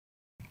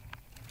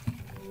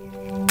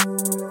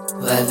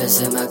Whatever's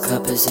in my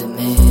cup is in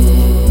me.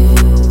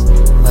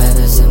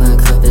 Whatever's in my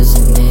cup is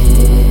in me.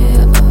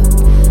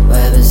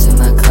 Whatever's in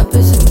my cup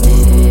is in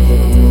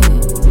me.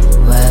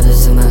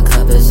 Whatever's in my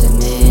cup is in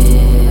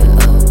me.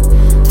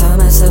 Tell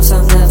myself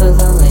I'm never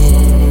lonely.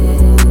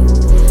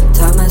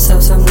 Tell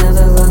myself I'm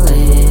never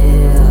lonely.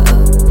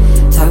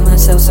 Tell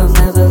myself I'm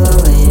never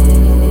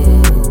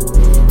lonely.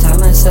 Tell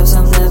myself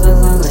I'm never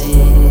lonely.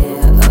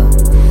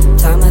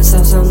 Tell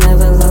myself I'm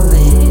never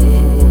lonely.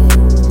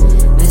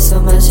 Miss so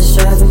much it's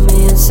driving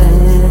me insane.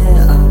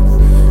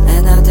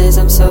 And nowadays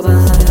I'm so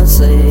behind on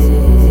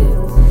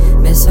sleep.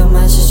 Miss so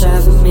much it's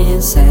driving me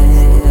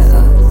insane.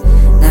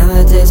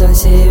 Nowadays I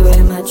see you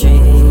in my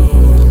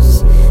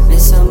dreams.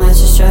 Miss so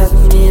much it's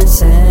driving me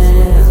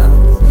insane.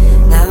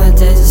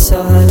 Nowadays it's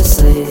so hard to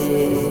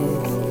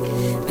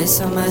sleep. Miss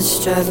so much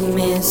it's driving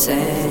me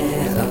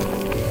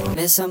insane.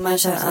 Miss so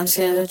much that I'm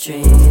scared to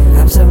dream.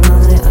 I'm so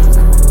lonely. I'm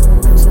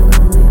so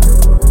lonely.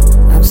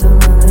 I'm so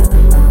lonely.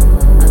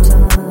 I'm so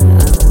lonely.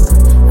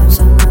 I'm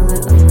so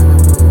lonely.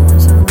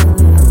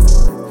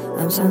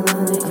 I'm so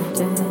lonely.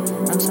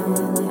 I'm so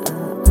lonely.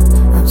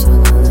 I'm so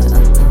lonely.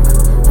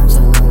 I'm so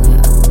lonely.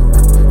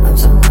 I'm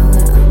so lonely. I'm so lonely.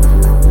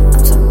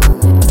 I'm so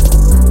lonely.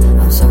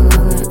 I'm so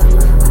lonely.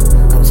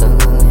 I'm so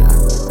lonely.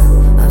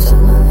 I'm so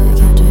lonely.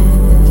 Can't dream.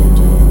 Can't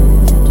dream.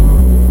 Can't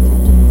dream.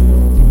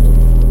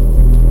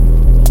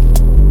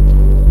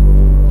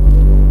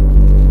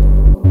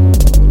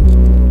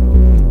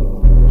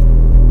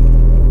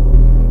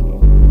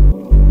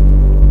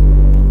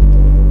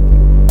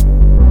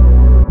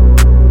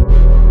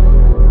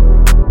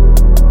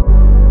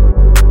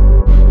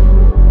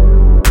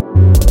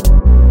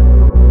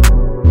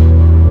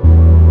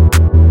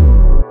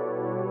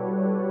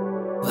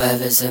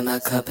 Whatever's in my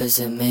cup is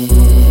in me.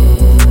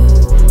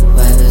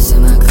 Whatever's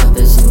in my cup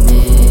is in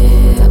me.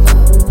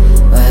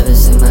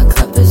 Whatever's in my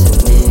cup is in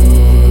me.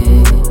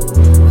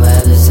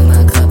 Whatever's in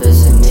my cup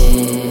is in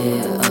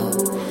me.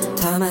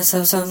 Tell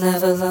myself I'm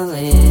never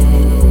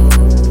lonely.